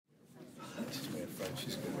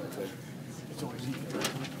She's good.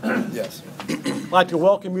 Yes. I'd like to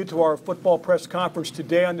welcome you to our football press conference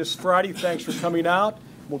today on this Friday. Thanks for coming out.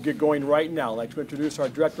 We'll get going right now. I'd like to introduce our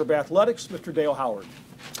Director of Athletics, Mr. Dale Howard.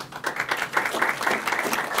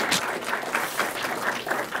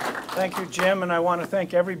 Thank you, Jim, and I want to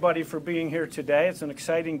thank everybody for being here today. It's an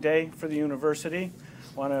exciting day for the university.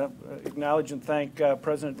 I want to acknowledge and thank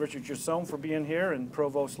President Richard Gisson for being here and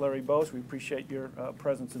Provost Larry Bose. We appreciate your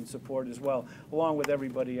presence and support as well, along with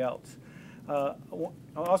everybody else. I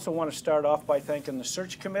also want to start off by thanking the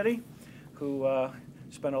search committee, who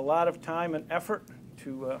spent a lot of time and effort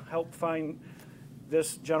to help find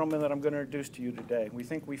this gentleman that I'm going to introduce to you today. We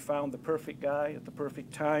think we found the perfect guy at the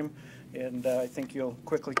perfect time, and I think you'll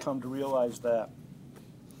quickly come to realize that.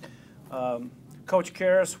 Coach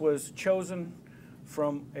Karras was chosen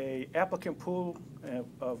from an applicant pool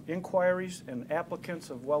of inquiries and applicants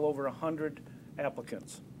of well over 100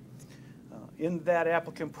 applicants. In that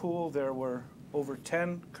applicant pool, there were over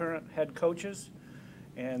 10 current head coaches,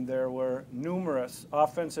 and there were numerous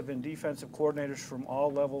offensive and defensive coordinators from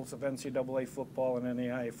all levels of NCAA football and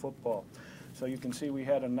NAIA football. So you can see we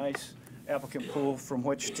had a nice applicant pool from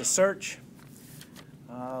which to search.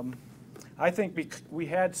 I think we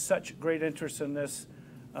had such great interest in this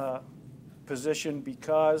position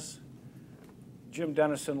because Jim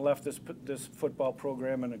Dennison left this football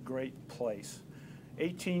program in a great place.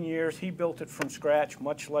 18 years, he built it from scratch,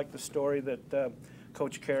 much like the story that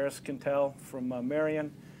Coach Karras can tell from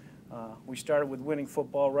Marian. We started with winning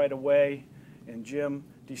football right away, and Jim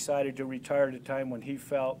decided to retire at a time when he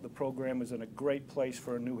felt the program was in a great place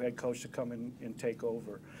for a new head coach to come in and take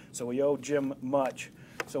over. So we owe Jim much.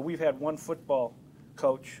 So we've had one football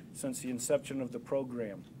coach since the inception of the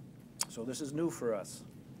program. So this is new for us.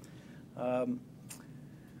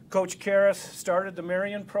 Coach Karras started the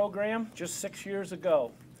Marian program just 6 years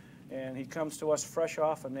ago, and he comes to us fresh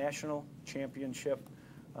off a national championship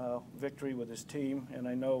victory with his team, and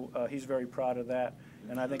I know he's very proud of that.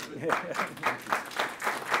 And I think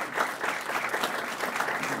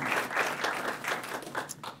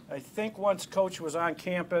I think once Coach was on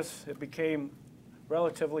campus, it became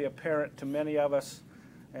relatively apparent to many of us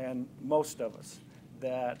and most of us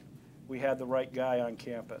that we had the right guy on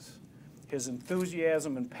campus. His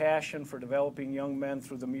enthusiasm and passion for developing young men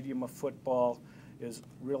through the medium of football is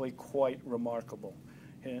really quite remarkable.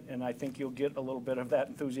 And I think you'll get a little bit of that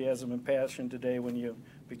enthusiasm and passion today when you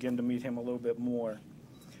begin to meet him a little bit more.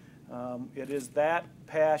 It is that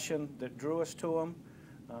passion that drew us to him.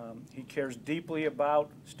 He cares deeply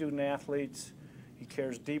about student athletes. He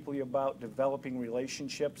cares deeply about developing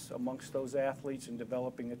relationships amongst those athletes and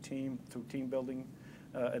developing a team through team building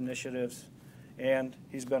initiatives. And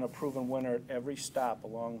he's been a proven winner at every stop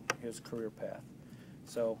along his career path.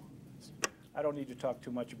 So I don't need to talk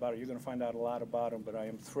too much about it. You're going to find out a lot about him, but I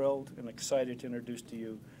am thrilled and excited to introduce to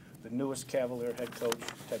you the newest Cavalier head coach,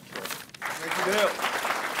 Ted Karras. Thank you, Dale.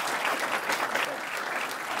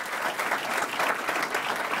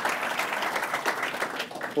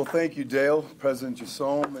 Well, thank you, Dale, President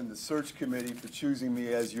Gisson, and the search committee for choosing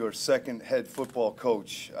me as your second head football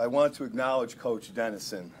coach. I want to acknowledge Coach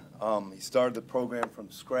Dennison. He started the program from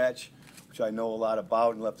scratch, which I know a lot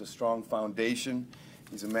about, and left a strong foundation.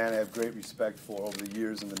 He's a man I have great respect for over the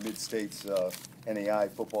years in the Mid-States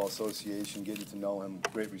NAIA Football Association, getting to know him,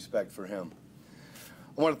 great respect for him.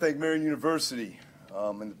 I want to thank Marian University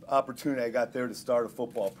and the opportunity I got there to start a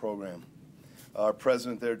football program. Our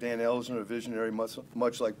president there, Dan Elsner, a visionary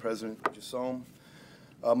much like President Gisson.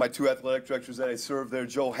 My two athletic directors that I served there,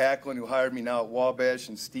 Joe Hacklin, who hired me now at Wabash,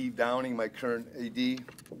 and Steve Downing, my current AD.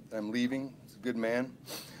 I'm leaving. He's a good man.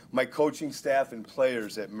 My coaching staff and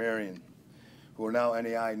players at Marian, who are now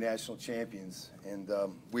NAIA National Champions, and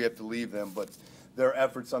we have to leave them, but their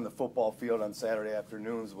efforts on the football field on Saturday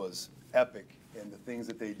afternoons was epic, and the things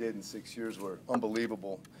that they did in 6 years were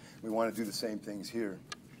unbelievable. We want to do the same things here.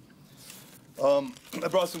 I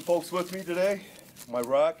brought some folks with me today. My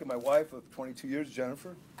rock and my wife of 22 years,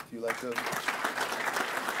 Jennifer, if you like to.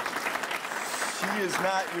 She is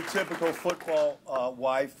not your typical football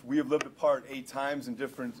wife. We have lived apart 8 times in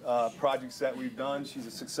different projects that we've done. She's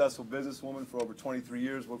a successful businesswoman for over 23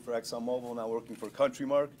 years, worked for ExxonMobil, now working for Country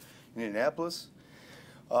Mark in Indianapolis.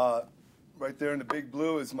 Right there in the big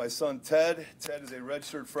blue is my son, Ted. Ted is a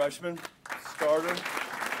redshirt freshman, starter.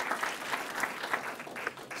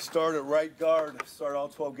 Started right guard, started all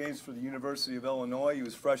 12 games for the University of Illinois. He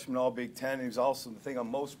was freshman All Big Ten. He was also, the thing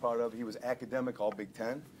I'm most proud of, he was academic All Big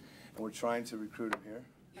Ten. And we're trying to recruit him here.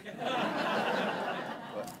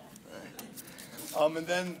 And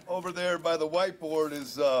then over there by the whiteboard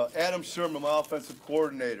is Adam Sherman, my offensive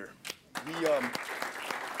coordinator.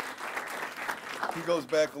 He goes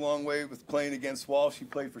back a long way with playing against Walsh. He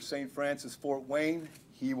played for St. Francis Fort Wayne.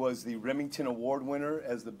 He was the Remington Award winner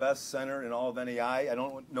as the best center in all of NAIA. I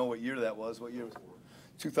don't know what year that was. What year was it?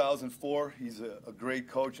 2004. He's a great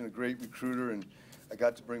coach and a great recruiter, and I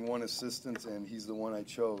got to bring one assistant, and he's the one I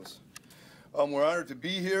chose. We're honored to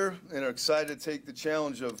be here and are excited to take the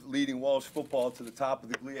challenge of leading Walsh football to the top of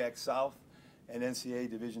the GLIAC South and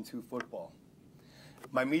NCAA Division II football.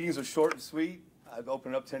 My meetings are short and sweet. I've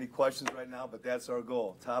opened up to any questions right now, but that's our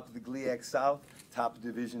goal. Top of the GLIAC South, top of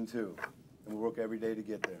Division II. And we work every day to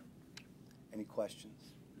get there. Any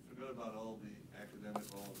questions? You forgot about all the academic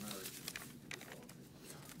All-Americans.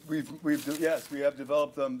 Yes, we have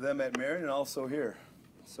developed them at Marian and also here.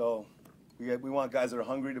 So we want guys that are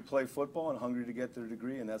hungry to play football and hungry to get their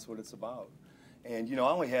degree, and that's what it's about. And, you know,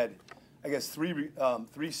 I only had, I guess, three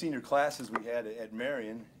senior classes we had at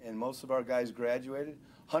Marian, and most of our guys graduated.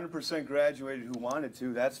 100% graduated who wanted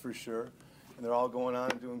to, that's for sure. And they're all going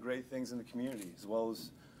on and doing great things in the community, as well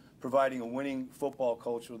as providing a winning football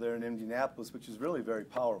culture there in Indianapolis, which is really very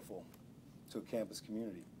powerful to a campus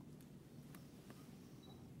community.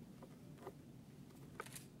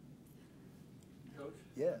 Coach?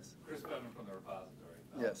 Yes. Chris Bettman from the repository.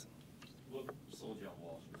 Yes. What sold you on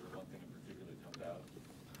Walsh? Was there one thing in particular that jumped out?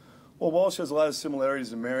 Well, Walsh has a lot of similarities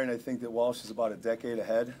to Marian. I think that Walsh is about a decade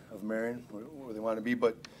ahead of Marian, where they want to be.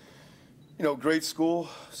 But, you know, great school,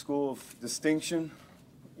 school of distinction.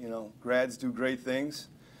 You know, grads do great things.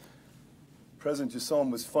 President Jason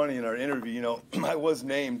was funny in our interview. You know, I was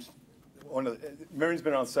named Marian's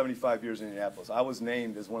been around 75 years in Indianapolis. I was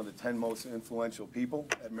named as one of the 10 most influential people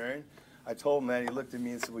at Marian. I told him that. He looked at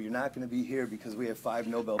me and said, well, you're not going to be here because we have 5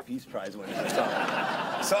 Nobel Peace Prize winners. So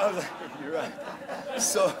I was like, you're right.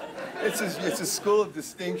 So it's a school of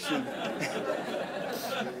distinction.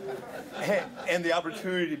 And the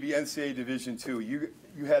opportunity to be NCAA Division II. You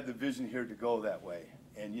had the vision here to go that way.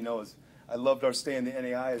 And, you know, I loved our stay in the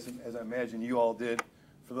NAIA, as I imagine you all did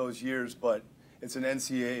for those years, but it's an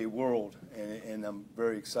NCAA world, and I'm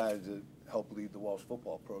very excited to help lead the Walsh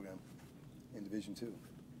football program in Division II.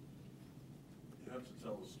 You have to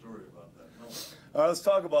tell the story about that helmet. All right, let's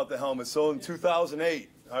talk about the helmet. So in 2008,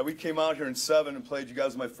 all right, we came out here in 7 and played you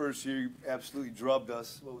guys my first year. You absolutely drubbed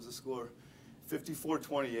us. What was the score?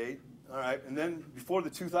 54-28. All right, and then before the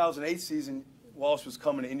 2008 season, Walsh was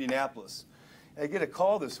coming to Indianapolis. And I get a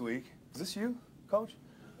call this week. Is this you, Coach?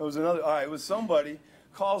 It was another. All right, it was somebody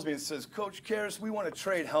calls me and says, Coach Karras, we want to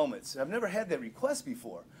trade helmets. And I've never had that request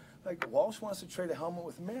before. Like, Walsh wants to trade a helmet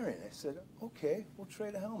with Marian. I said, okay, we'll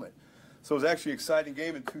trade a helmet. So it was actually an exciting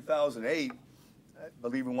game in 2008. I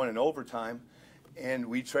believe we won in overtime, and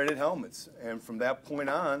we traded helmets. And from that point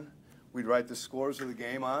on, we'd write the scores of the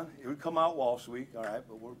game on. It would come out Walsh Week, all right,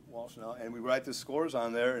 but we're Walsh now. And we'd write the scores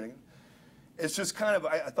on there. And it's just kind of,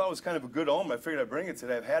 I thought it was kind of a good omen. I figured I'd bring it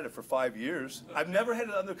today. I've had it for 5 years. I've never had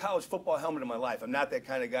another college football helmet in my life. I'm not that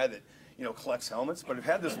kind of guy that, you know, collects helmets, but I've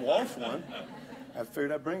had this Walsh one. I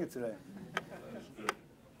figured I'd bring it today.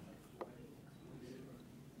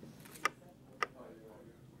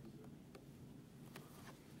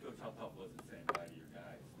 Coach, how tough was it saying bye to your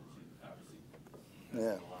guys? Obviously,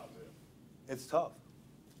 Yeah. a lot of it. It's tough.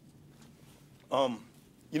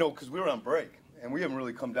 You know, because we were on break, and we haven't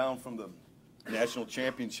really come down from the national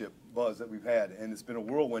championship buzz that we've had, and it's been a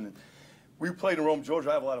whirlwind. And we played in Rome,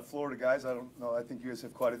 Georgia. I have a lot of Florida guys. I don't know. I think you guys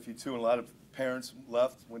have quite a few too, and a lot of parents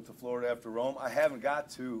left, went to Florida after Rome. I haven't got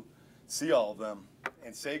to see all of them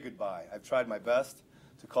and say goodbye. I've tried my best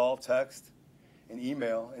to call, text, and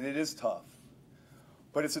email, and it is tough.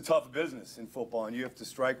 But it's a tough business in football, and you have to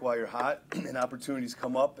strike while you're hot, and opportunities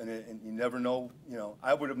come up, and you never know. You know,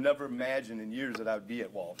 I would have never imagined in years that I would be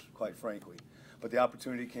at Walsh, quite frankly. But the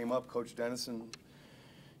opportunity came up. Coach Dennison,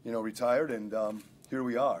 you know, retired, and here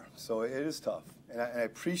we are. So it is tough, and I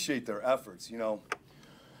appreciate their efforts. You know,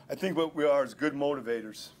 I think what we are is good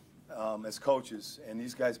motivators as coaches, and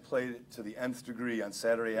these guys played it to the nth degree on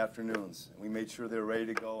Saturday afternoons. And we made sure they were ready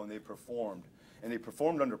to go, and they performed. And they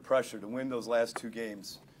performed under pressure to win those last 2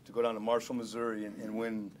 games, to go down to Marshall, Missouri, and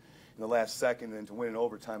win in the last second, and to win in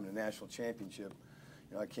overtime in the national championship.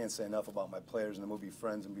 You know, I can't say enough about my players, and we'll be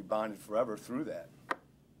friends and be bonded forever through that.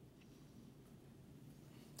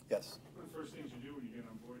 Yes? What are the first things you do when you get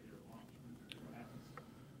on board here at Walsh? What happens?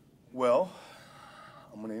 Well,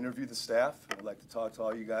 I'm going to interview the staff. I'd like to talk to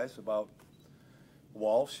all you guys about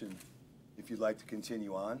Walsh and if you'd like to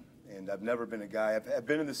continue on. And I've never been a guy. I've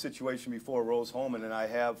been in this situation before, Rose Holman, and I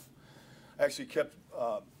have actually kept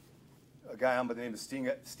a guy on by the name of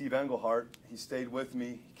Steve Englehart. He stayed with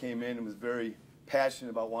me. He came in and was very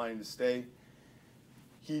passionate about wanting to stay.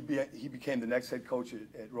 He became the next head coach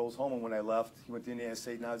at Rose-Hulman when I left. He went to Indiana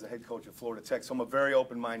State, now he's the head coach at Florida Tech. So I'm a very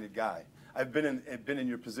open-minded guy. I've been in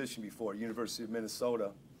your position before, University of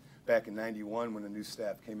Minnesota, back in '91 when the new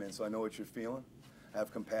staff came in. So I know what you're feeling. I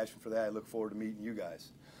have compassion for that. I look forward to meeting you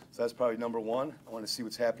guys. So that's probably number one. I want to see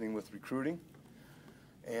what's happening with recruiting.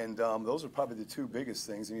 And those are probably the two biggest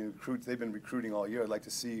things. I mean, they've been recruiting all year. I'd like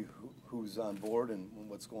to see who's on board and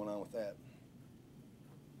what's going on with that.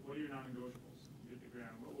 What are your non-negotiables? You hit the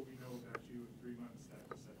ground. What will we know about you in 3 months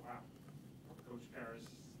that said, wow, Coach Karras,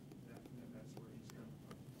 that's where he's coming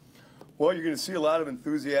from? Well, you're going to see a lot of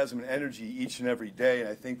enthusiasm and energy each and every day, and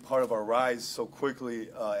I think part of our rise so quickly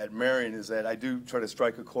at Marian is that I do try to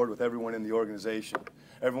strike a chord with everyone in the organization.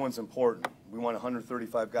 Everyone's important. We want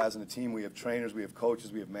 135 guys on the team. We have trainers, we have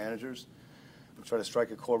coaches, we have managers. We try to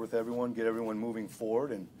strike a chord with everyone, get everyone moving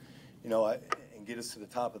forward, and and get us to the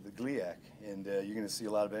top of the GLIAC. And you're going to see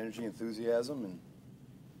a lot of energy, enthusiasm, and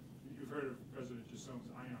You've heard of President Jassone's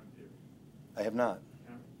ion theory? I have not.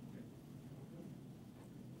 Yeah?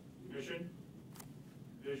 Okay. Mission,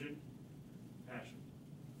 vision, passion.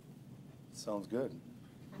 Sounds good.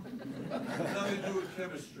 Nothing to do with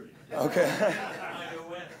chemistry. Okay.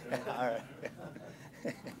 All right.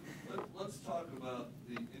 Let's talk about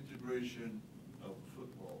the integration of the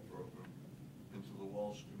football program into the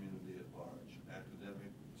Walsh community at large,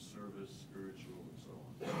 academic, service, spiritual, and so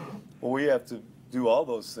on. Well, we have to do all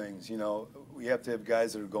those things. We have to have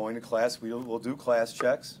guys that are going to class. We'll do class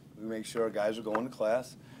checks. We make sure our guys are going to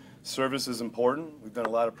class. Service is important. We've done a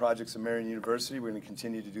lot of projects at Marian University. We're going to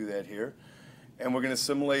continue to do that here. And we're going to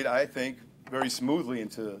assimilate, I think, very smoothly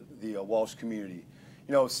into the Walsh community.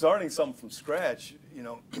 Starting something from scratch,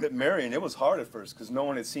 at Marian, it was hard at first because no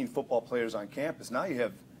one had seen football players on campus. Now you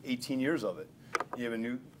have 18 years of it. You have a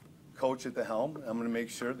new coach at the helm. I'm going to make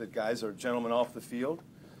sure that guys are gentlemen off the field,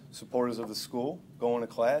 supporters of the school, going to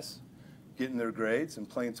class, getting their grades, and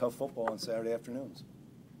playing tough football on Saturday afternoons.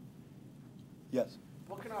 Yes?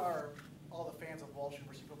 What can all the fans of Walsh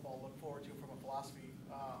University football look forward to from a philosophy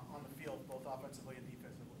on the field, both offensively and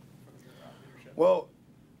defensively, from your leadership? Well,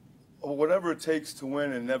 whatever it takes to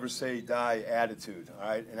win and never say die attitude, all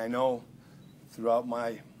right? And I know throughout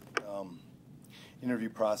my interview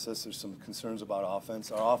process there's some concerns about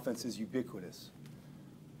offense. Our offense is ubiquitous.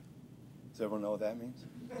 Does everyone know what that means?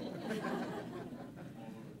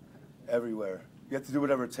 Everywhere. You have to do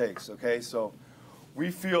whatever it takes, okay? So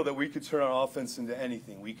we feel that we could turn our offense into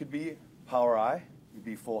anything. We could be power I, we'd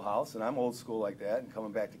be full house, and I'm old school like that, and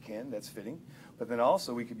coming back to Canton, that's fitting. But then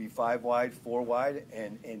also we could be 5 wide, 4 wide,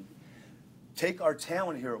 and take our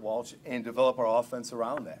talent here at Walsh and develop our offense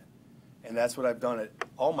around that. And that's what I've done at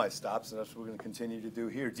all my stops, and that's what we're going to continue to do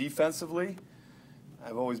here. Defensively,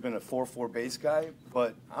 I've always been a 4-4 base guy,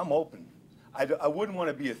 but I'm open. I wouldn't want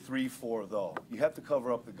to be a 3-4, though. You have to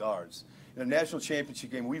cover up the guards. In a national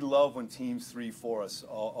championship game, we love when teams 3-4 us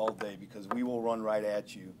all day because we will run right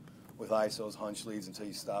at you with ISOs, hunch leads until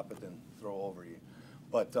you stop it, then throw over you.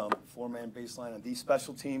 But 4-man baseline on these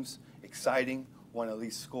special teams, exciting, want to at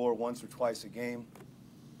least score once or twice a game.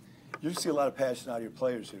 You see a lot of passion out of your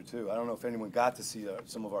players here, too. I don't know if anyone got to see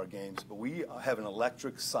some of our games, but we have an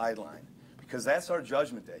electric sideline because that's our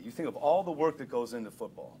judgment day. You think of all the work that goes into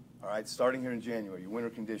football, all right, starting here in January, your winter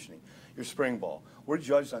conditioning, your spring ball. We're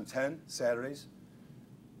judged on 10 Saturdays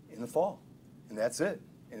in the fall, and that's it.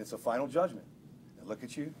 And it's a final judgment. And look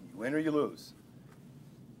at you, you win or you lose.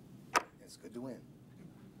 It's good to win.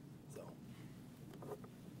 So,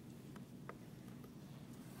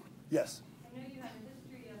 yes? I know you have a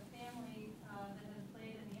history of family that has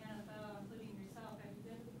played in the NFL, including yourself. Have you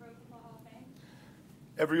been to the Pro Football Hall of Fame?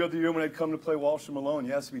 Every other year when I'd come to play Walsh or Malone,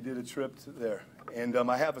 yes, we did a trip there. And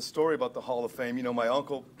I have a story about the Hall of Fame. My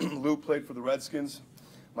uncle Lou played for the Redskins.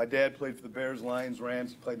 My dad played for the Bears, Lions,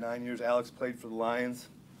 Rams. He played 9 years. Alex played for the Lions.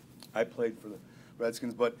 I played for the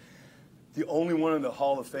Redskins. But the only one in the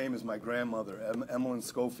Hall of Fame is my grandmother, Emmeline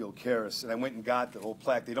Schofield Karras. And I went and got the whole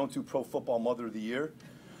plaque. They don't do Pro Football Mother of the Year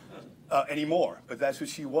anymore, but that's what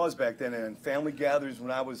she was back then. And family gatherings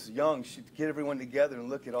when I was young, she'd get everyone together and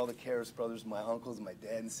look at all the Karras brothers, my uncles, and my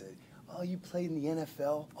dad, and say, "Oh, you played in the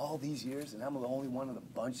NFL all these years, and I'm the only one of the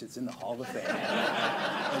bunch that's in the Hall of Fame."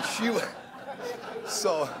 And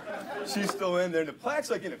so she's still in there. And the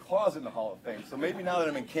plaque's like in a closet in the Hall of Fame. So maybe now that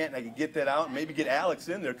I'm in Canton, I can get that out and maybe get Alex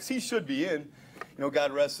in there because he should be in.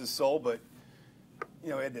 God rest his soul, but he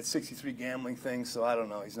had that 63 gambling thing, so I don't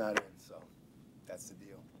know. He's not in, so that's the deal.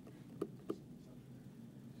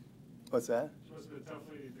 What's that? She must have been a tough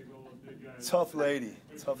lady, big old big guy. Tough lady.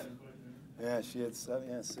 Tough. Yeah, she had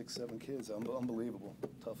 6, 7 kids. Unbelievable.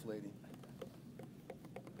 Tough lady.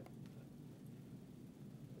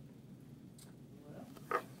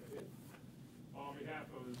 Well,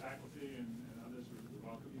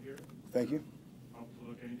 Thank you. Help to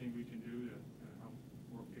look anything we can do to help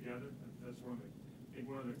work together. That's one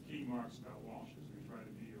of the key marks about Walsh is we try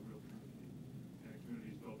to be a real community, and a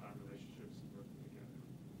community is built on relationships and working together.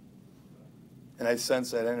 And I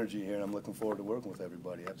sense that energy here, and I'm looking forward to working with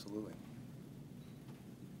everybody. Absolutely.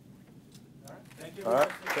 All right, thank you. All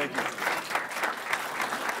right, thank you.